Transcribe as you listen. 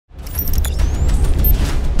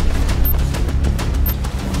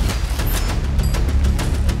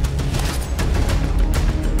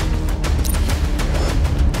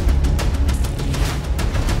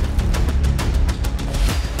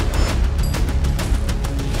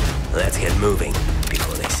moving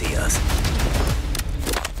before they see us.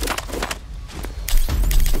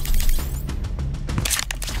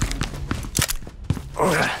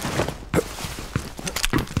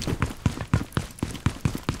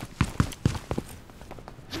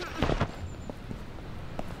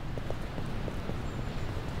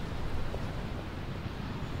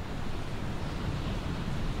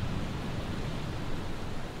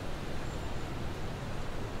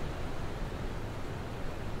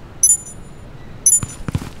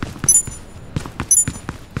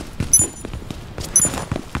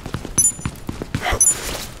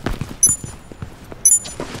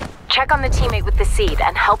 Check on the teammate with the seed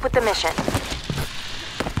and help with the mission.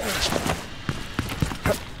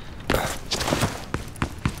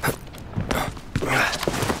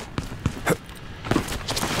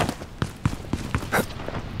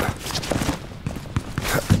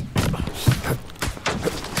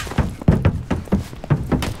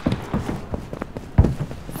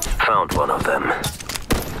 Found one of them.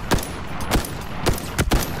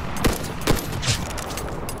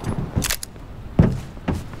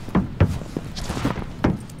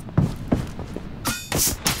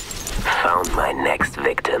 Found my next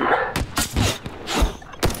victim.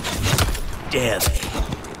 Dare they?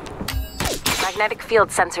 Magnetic field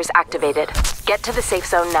sensors activated. Get to the safe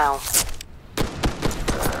zone now.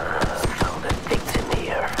 Found a victim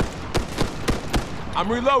here. I'm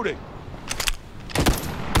reloading.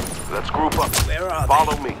 Let's group up. Where are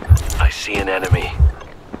Follow they? me. I see an enemy.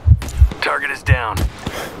 Target is down.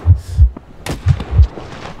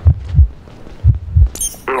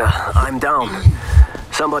 I'm down.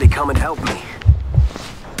 Somebody come and help me.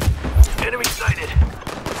 Enemy sighted.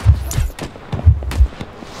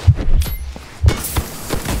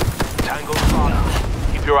 Tango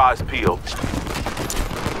spotted. Keep your eyes peeled.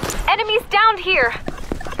 Enemies down here!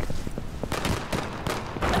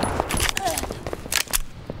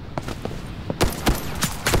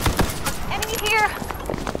 Enemy here!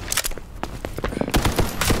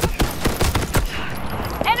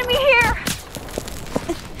 Enemy here!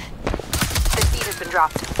 The seed has been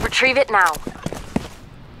dropped. Retrieve it now.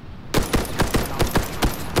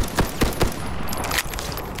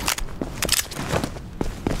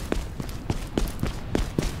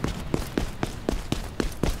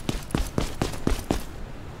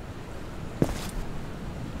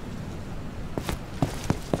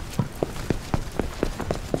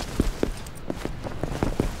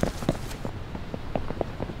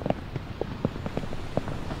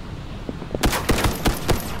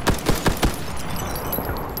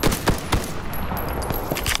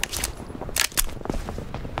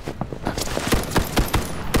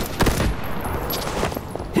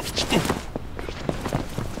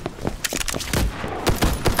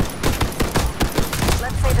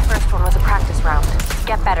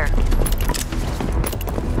 Get better.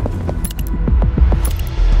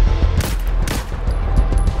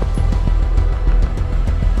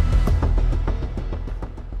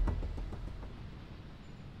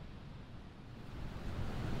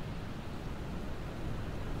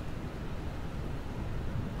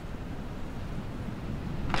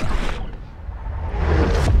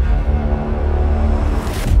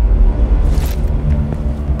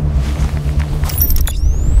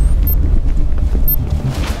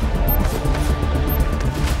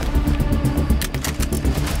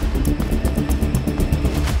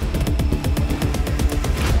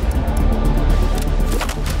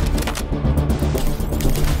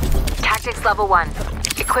 Level 1.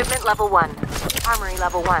 Equipment level 1. Armory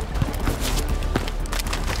level 1.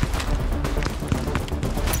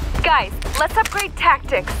 Guys, let's upgrade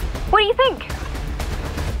tactics. What do you think?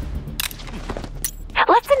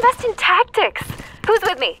 Let's invest in tactics. Who's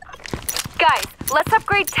with me? Guys, let's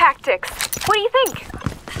upgrade tactics. What do you think?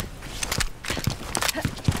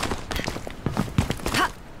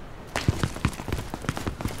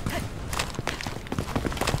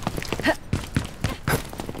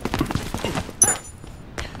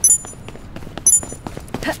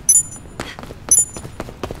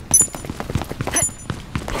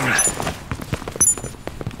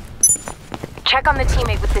 Check on the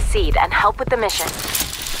teammate with the seed and help with the mission.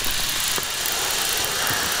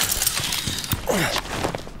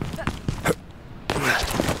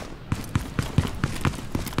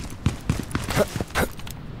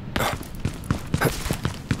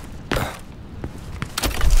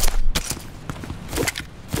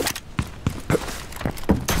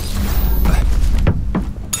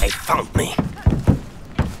 They found me.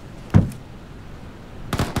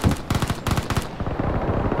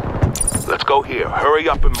 Let's go here. Hurry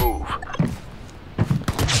up and move.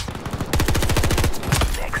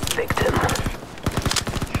 Next victim.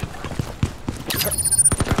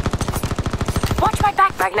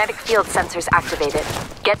 Magnetic field sensors activated.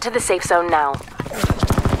 Get to the safe zone now.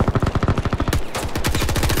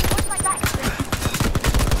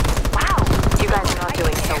 Wow, you guys are not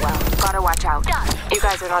doing so well. Gotta watch out. You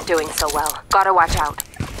guys are not doing so well. Gotta watch out.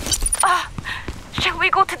 Shall we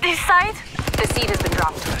go to this side? The seed has been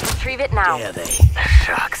dropped. Retrieve it now. Yeah, they.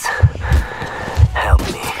 Shucks. Help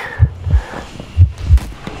me.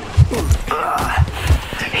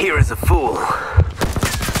 Here is a fool.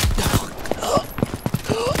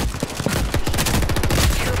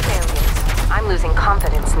 Two failures. I'm losing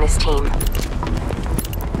confidence in this team.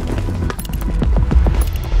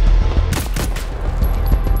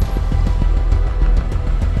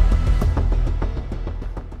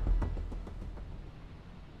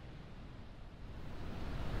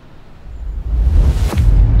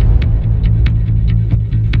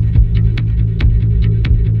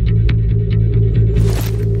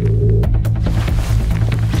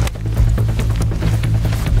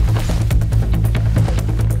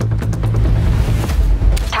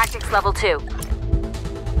 Level 2.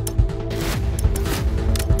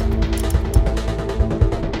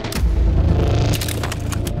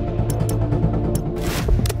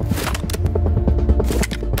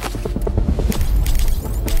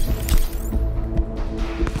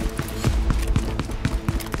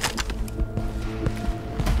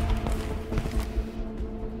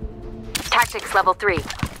 Tactics level 3.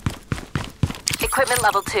 Equipment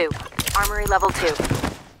level 2. Armory level 2.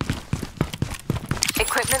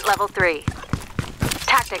 Equipment level 3.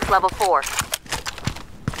 Tactics level 4.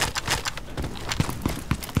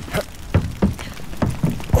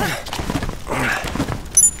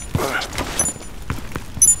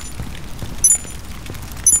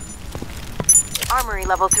 Armory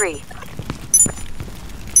level 3.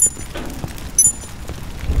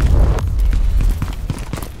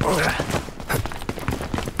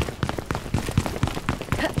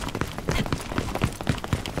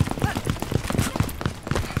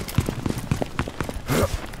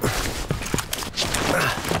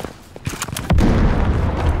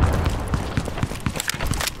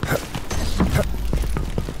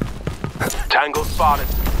 Tango spotted.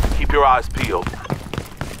 Keep your eyes peeled.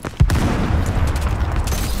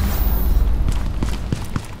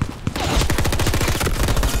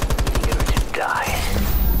 You're to die.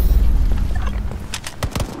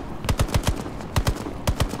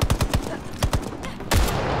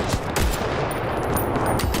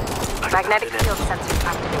 Magnetic field sensors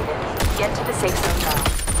activated. Get to the safe zone now.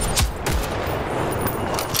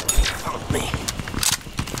 Help me.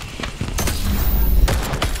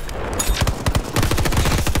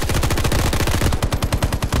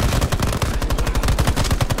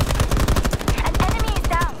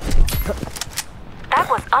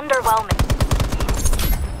 Underwhelming.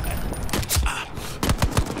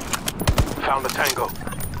 Found the Tango.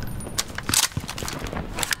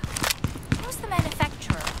 Who's the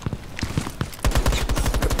manufacturer?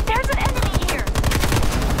 There's an enemy here.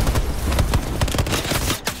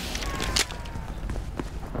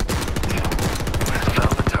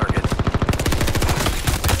 Found the target.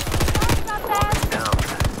 Not bad. Down.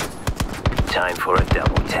 Time for a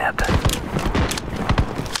double tap.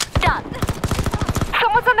 Done.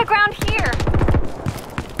 Someone's on the ground here.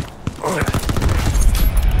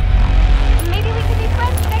 Maybe we can be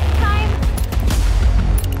friends next time.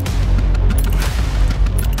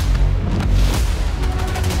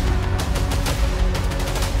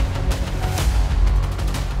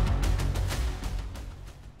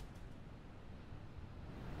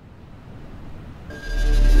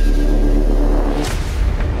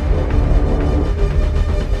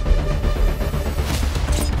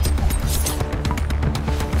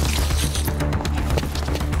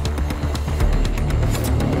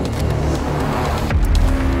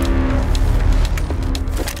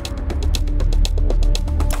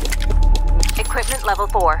 Level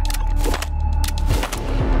 4.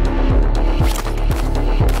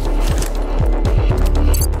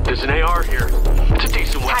 There's an AR here. It's a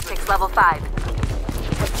decent weapon. Tactics level 5.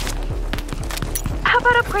 How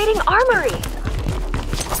about upgrading armory?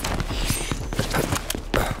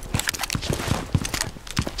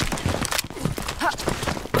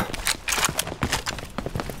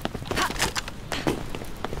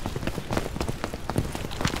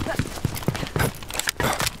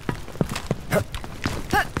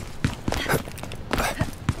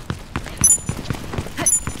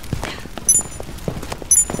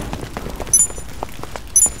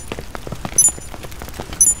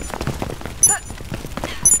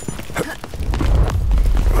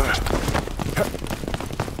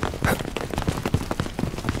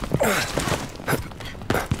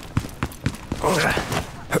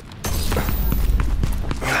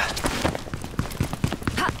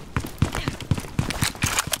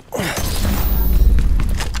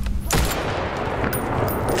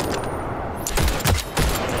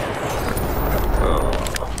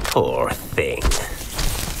 Poor thing.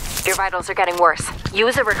 Your vitals are getting worse.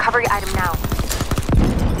 Use a recovery item now.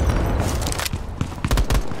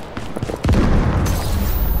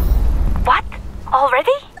 What?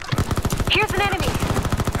 Already? Here's an enemy.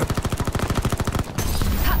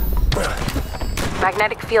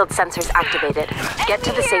 Magnetic field sensors activated. Get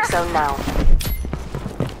to the safe zone now.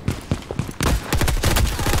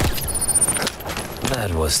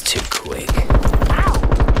 That was too quick. Wow,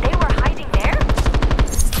 they were hiding there?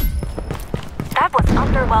 That was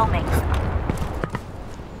underwhelming.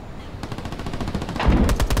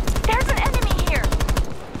 There's an enemy here.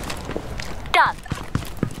 Done.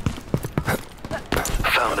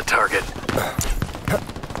 Found the target.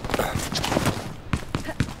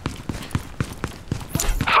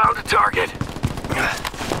 Found a target.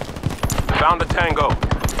 Found a tango.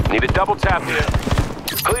 Need a double tap here.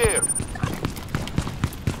 Clear.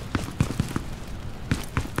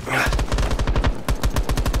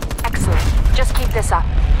 Excellent. Just keep this up.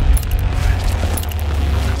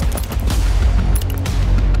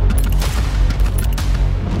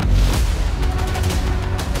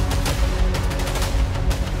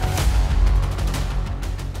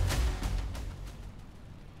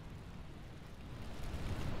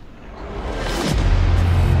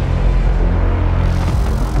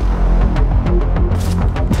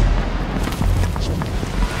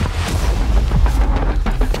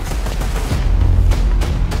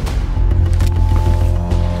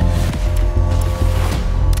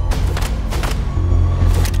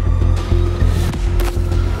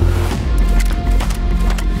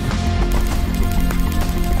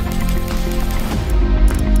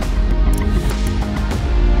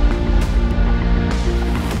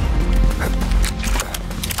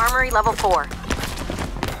 Level 4.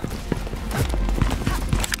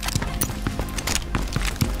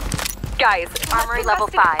 Guys, armory level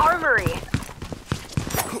 5. Armory.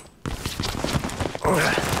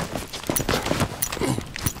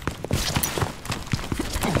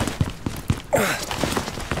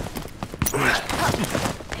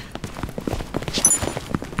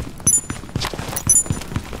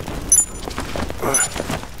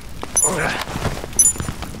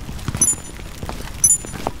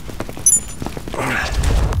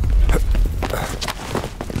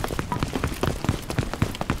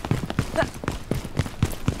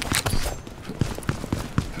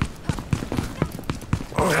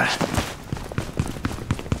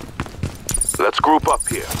 Let's group up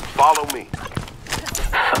here. Follow me.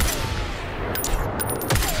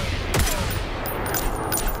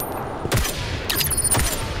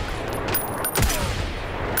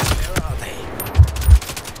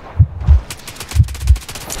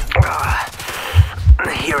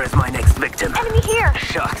 Here is my next victim. Enemy here.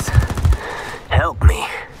 Shucks. Help me.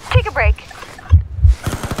 Take a break.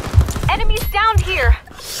 Enemies down here.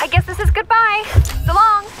 I guess this is goodbye. So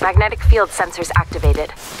long. Magnetic field sensors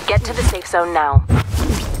activated. Get to the safe zone now.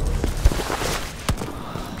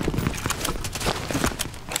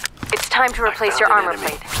 It's time to replace your armor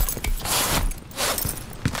plate.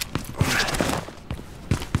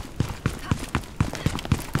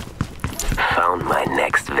 Found my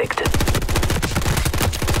next victim.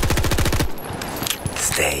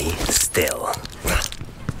 Stay still.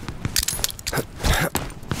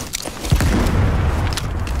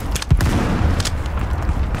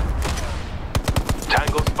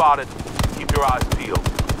 Tango spotted. Keep your eyes peeled.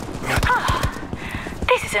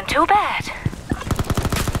 This isn't too bad.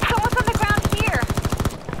 Someone's on the ground here.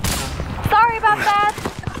 Sorry about that.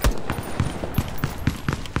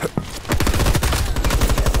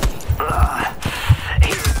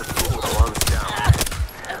 Here's the fool one's down.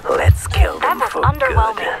 Let's kill them That was for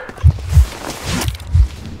underwhelming. good.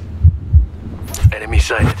 Enemy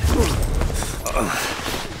sighted.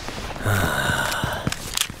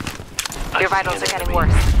 Your vitals are getting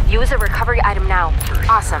worse. Use a recovery item now.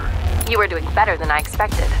 Awesome. You are doing better than I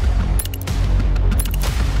expected.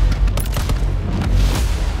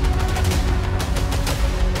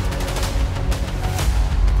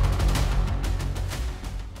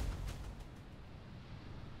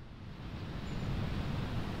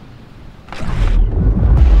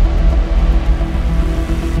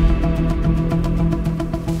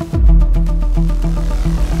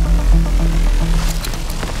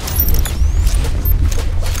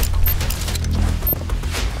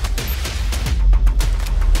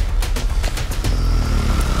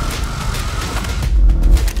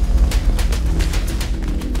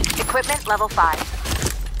 Equipment level 5.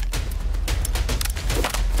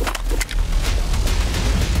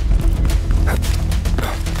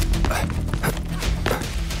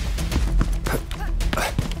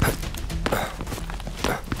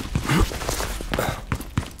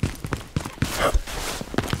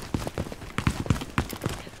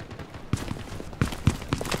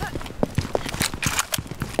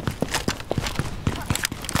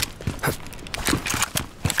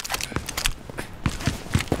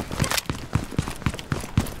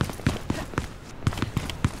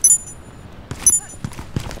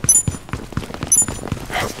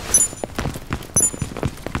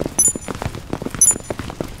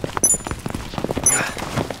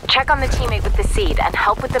 Check on the teammate with the seed and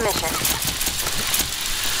help with the mission.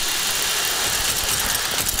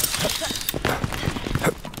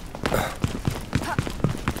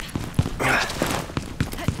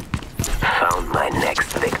 Found my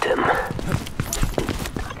next victim.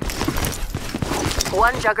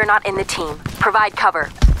 One juggernaut in the team. Provide cover.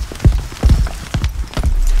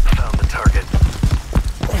 Found the target.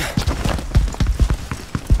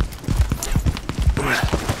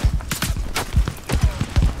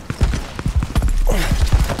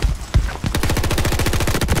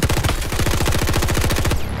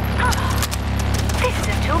 This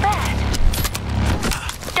isn't too bad.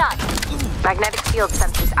 Done. Magnetic field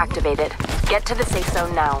sensors activated. Get to the safe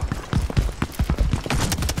zone now.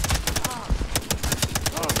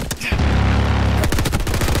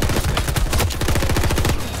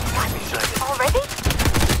 Already?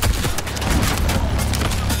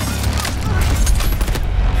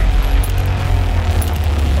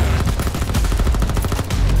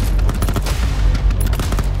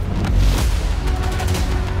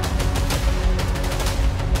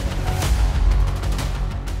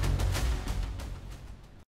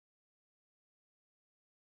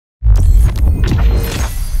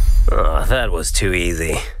 Oh, that was too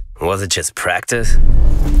easy. Was it just practice?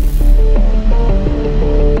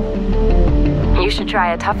 You should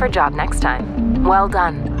try a tougher job next time. Well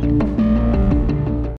done.